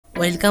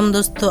Welcome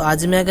दोस्तों,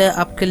 आज मैं गया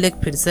आपके लिए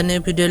फिर से नई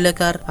वीडियो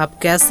लेकर। आप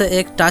कैसे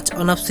एक टच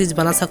ऑन ऑफ स्विच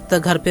बना सकते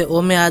हैं घर पे,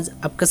 वो मैं आज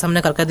आपके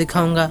सामने करके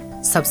दिखाऊंगा।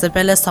 सबसे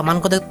पहले सामान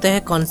को देखते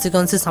हैं, कौन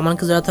सी सामान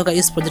की जरूरत होगा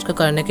इस प्रोजेक्ट को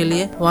करने के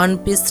लिए। 1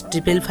 piece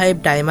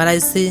 555 timer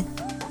IC,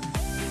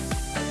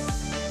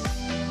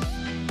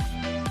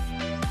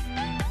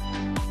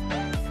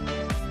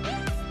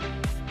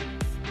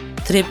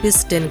 3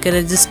 piece 10K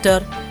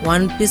register,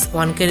 1 piece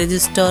 1K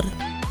register,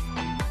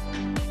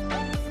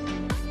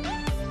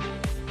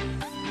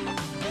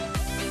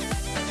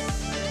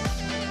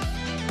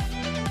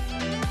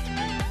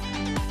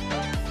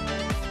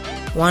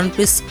 1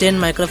 piece 10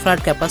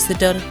 microfarad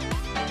capacitor,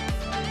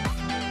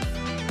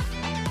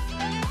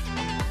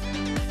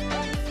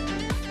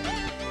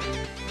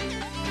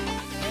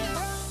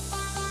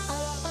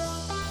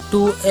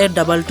 2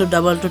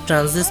 A2222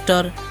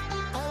 transistor,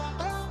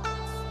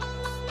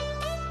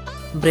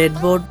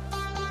 breadboard,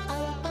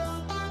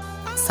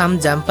 some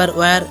jumper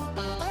wire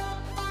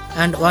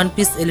and 1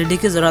 piece LED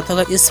की जरूरत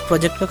होगा इस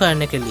प्रोजेक्ट को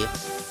करने के लिए।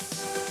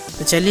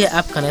 तो चलिए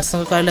आप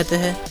कनेक्शन को कर लेते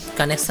हैं।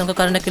 कनेक्शन को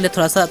करने के लिए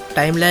थोड़ा सा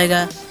टाइम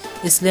लगेगा,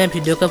 इसलिए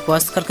वीडियो को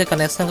पॉज करके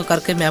कनेक्शन को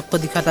करके मैं आपको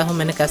दिखाता हूँ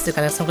मैंने कैसे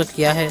कनेक्शन को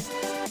किया है।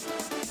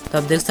 तो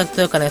आप देख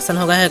सकते हो कनेक्शन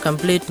हो गया है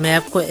कंप्लीट। मैं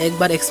आपको एक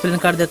बार एक्सप्लेन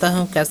कर देता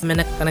हूँ कैसे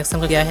मैंने कनेक्शन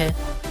को किया है।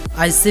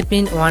 आईसी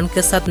पिन 1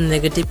 के साथ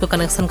नेगेटिव को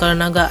कनेक्शन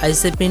करना होगा,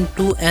 आईसी पिन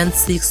 2 एंड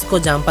 6 को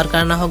जम्पर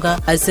करना होगा,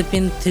 आईसी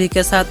पिन 3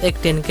 के साथ एक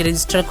 10K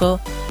रजिस्टर को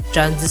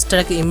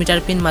ट्रांजिस्टर की इमीटर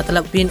पिन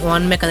मतलब पिन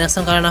 1 में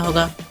कनेक्शन करना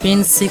होगा,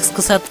 पिन 6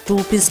 के साथ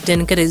 2 पीस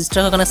 10K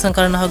रजिस्टर को कनेक्शन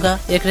करना होगा।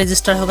 एक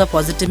रजिस्टर होगा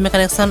पॉजिटिव में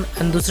कनेक्शन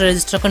एंड दूसरे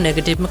रजिस्टर को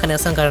नेगेटिव में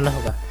कनेक्शन करना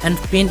होगा एंड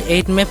पिन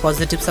 8 में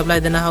पॉजिटिव सप्लाई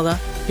देना होगा।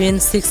 पिन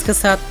 6 के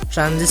साथ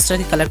ट्रांजिस्टर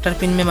की कलेक्टर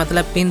पिन में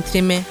मतलब पिन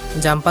 3 में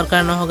जम्पर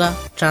करना होगा।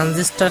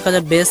 ट्रांजिस्टर का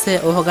जो बेस है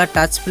वो होगा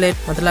टच प्लेट,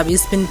 मतलब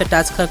इस पिन पे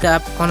टच करके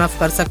आप ऑन ऑफ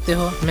कर सकते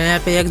हो। मैं यहाँ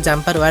पे एक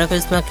जम्पर वायर को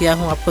इस्तेमाल किया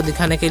हूँ आपको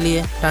दिखाने के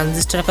लिए।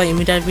 ट्रांजिस्टर का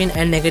इमीटर पिन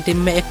एंड नेगेटिव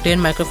में एक 10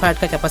 माइक्रोफैराड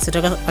का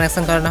कैपेसिटर का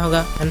कनेक्शन करना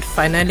होगा एंड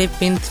फाइनली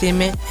पिन 3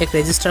 में एक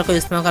रजिस्टर को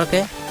इस्तेमाल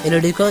करके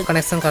LED को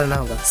कनेक्शन करना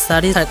होगा।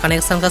 सारी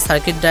कनेक्शन का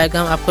सर्किट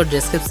डायग्राम आपको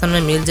डिस्क्रिप्शन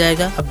में मिल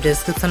जाएगा, आप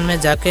डिस्क्रिप्शन में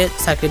जाके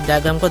सर्किट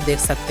डायग्राम को देख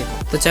सकते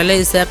हो। तो चलिए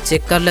इसे आप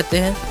चेक कर लेते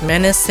हैं।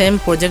 मैंने सेम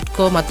प्रोजेक्ट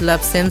को मतलब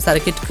सेम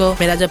सर्किट को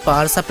मेरा जो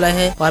पावर सप्लाई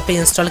है वहाँ पे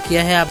इंस्टॉल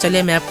किया है। अब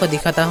चलिए मैं आपको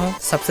दिखाता हूँ।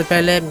 सबसे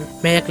पहले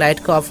मैं एक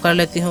लाइट को ऑफ कर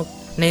लेती हूँ,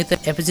 नहीं तो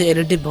FG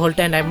LED volt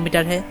and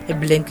ammeter है ये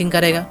ब्लिंकिंग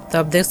करेगा। तो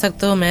आप देख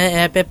सकते हो मैं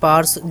यहाँ पे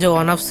पावर जो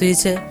ऑन ऑफ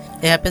स्विच है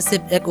यहाँ पे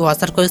सिर्फ एक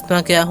वाशर को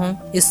इस्तेमाल किया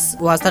हूँ। इस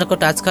वाशर को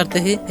टच करते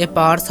ही ये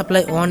पावर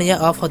सप्लाई ऑन या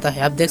ऑफ होता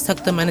है। आप देख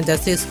सकते हो मैंने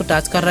जैसे इसको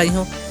टच कर रही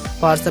हूँ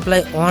पावर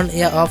सप्लाई ऑन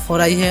या ऑफ हो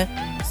रही है।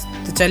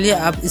 तो चलिए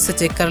आप इसे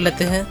चेक कर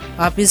लेते हैं।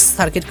 आप इस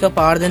सर्किट को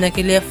पावर देने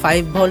के लिए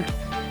 5 वोल्ट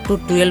टू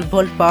 12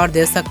 वोल्ट पावर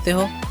दे सकते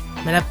हो।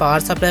 मेरा पावर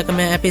सप्लाई को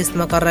मैं यहाँ पे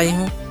इस्तेमाल कर रही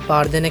हूँ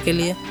पावर देने के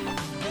लिए।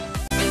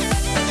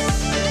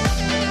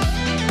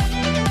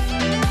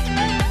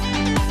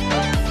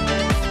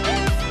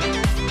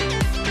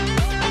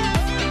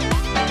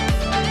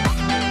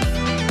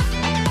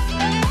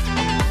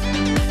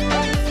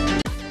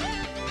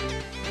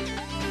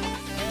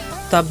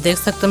 तो आप देख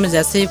सकते हो मैं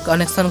जैसे ही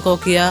कनेक्शन को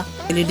किया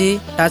LED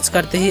टच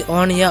करते ही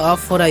ऑन या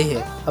ऑफ हो रही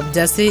है। अब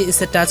जैसे ही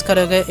इसे टच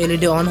करोगे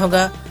LED ऑन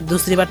होगा,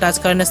 दूसरी बार टच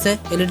करने से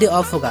LED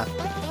ऑफ होगा।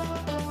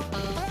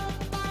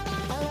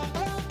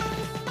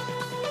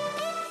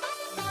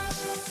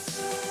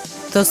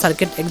 तो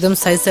सर्किट एकदम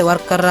सही से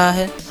वर्क कर रहा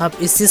है।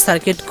 आप इसी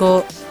सर्किट को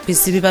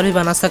PCB पर भी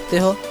बना सकते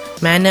हो।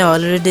 मैंने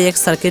ऑलरेडी एक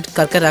सर्किट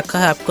करके रखा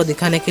है आपको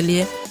दिखाने के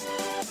लिए।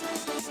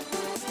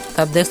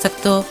 तो आप देख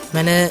सकते हो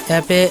मैंने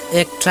यहाँ पे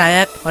एक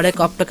ट्रायक और एक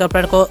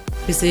ऑप्टोकपलर को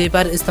PCB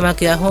पर इस्तेमाल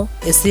किया हूँ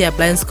इसी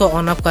अप्लायंस को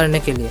ऑन ऑफ करने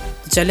के लिए।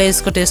 तो चलिए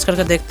इसको टेस्ट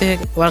करके देखते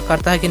हैं वर्क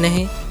करता है कि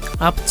नहीं।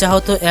 आप चाहो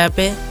तो यहाँ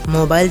पे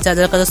मोबाइल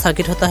चार्जर का जो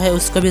सर्किट होता है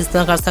उसको भी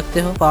इस्तेमाल कर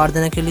सकते हो पावर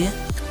देने के लिए।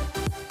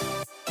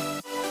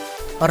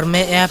 और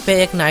मैं यहाँ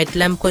पे एक नाइट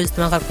लैम्प को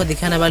इस्तेमाल करके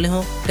दिखाने वाली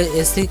हूँ कि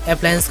इसी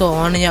अप्लायंस को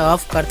ऑन या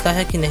ऑफ करता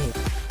है कि नहीं।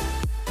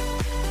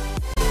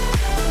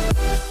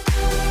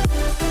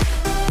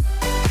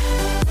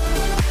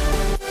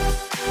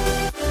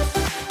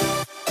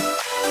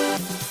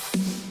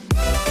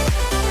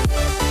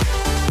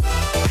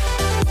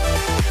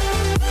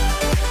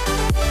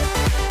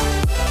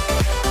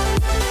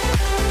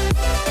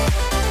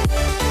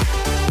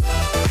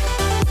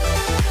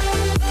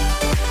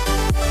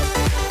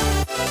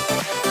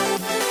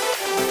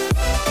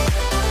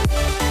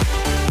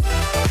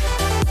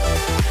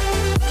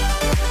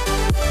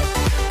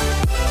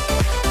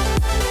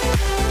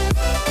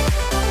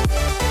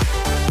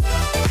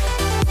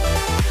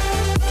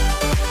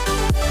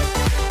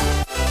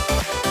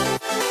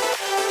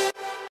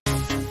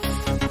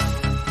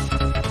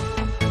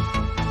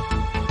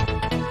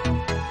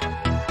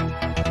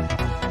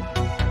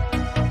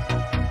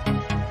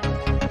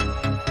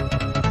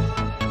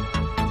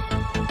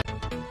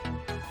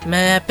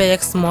 मैं यहाँ पे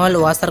एक स्मॉल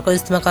वॉशर को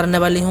इस्तेमाल करने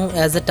वाली हूँ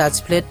एज ए टच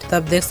प्लेट।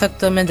 तब देख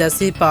सकते हो मैं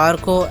जैसे ही पावर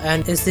को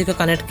एंड AC को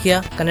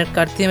कनेक्ट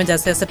करती है मैं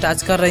जैसे ऐसे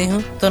टच कर रही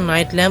हूँ तो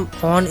नाइट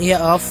लैम्प ऑन या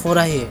ऑफ हो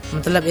रही है,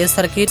 मतलब ये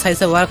सर्किट सही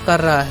से वर्क कर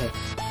रहा है।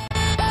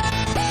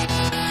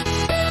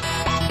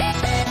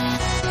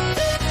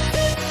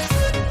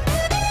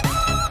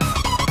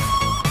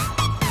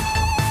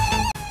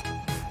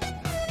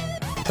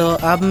 तो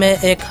अब मैं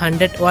एक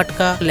 100 वाट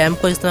का लैंप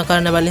को इस्तेमाल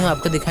करने वाली हूँ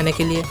आपको दिखाने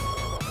के लिए।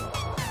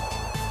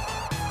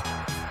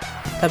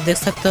 तब देख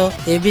सकते हो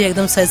ये भी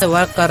एकदम सही से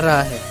वर्क कर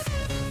रहा है।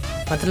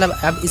 मतलब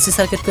अब इसी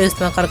सर्किट को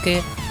इस्तेमाल करके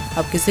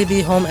आप किसी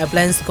भी होम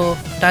अप्लायंस को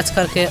टच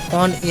करके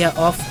ऑन या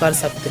ऑफ कर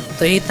सकते हो।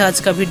 तो यही था आज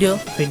का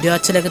वीडियो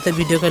अच्छे लगे तो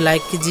वीडियो को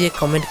लाइक कीजिए,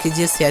 कमेंट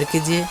कीजिए, शेयर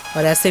कीजिए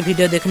और ऐसे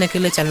वीडियो देखने के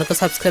लिए चैनल को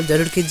सब्सक्राइब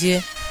जरूर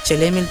कीजिए।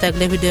 चलिए मिलता है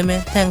अगले वीडियो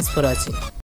में। Thanks for watching.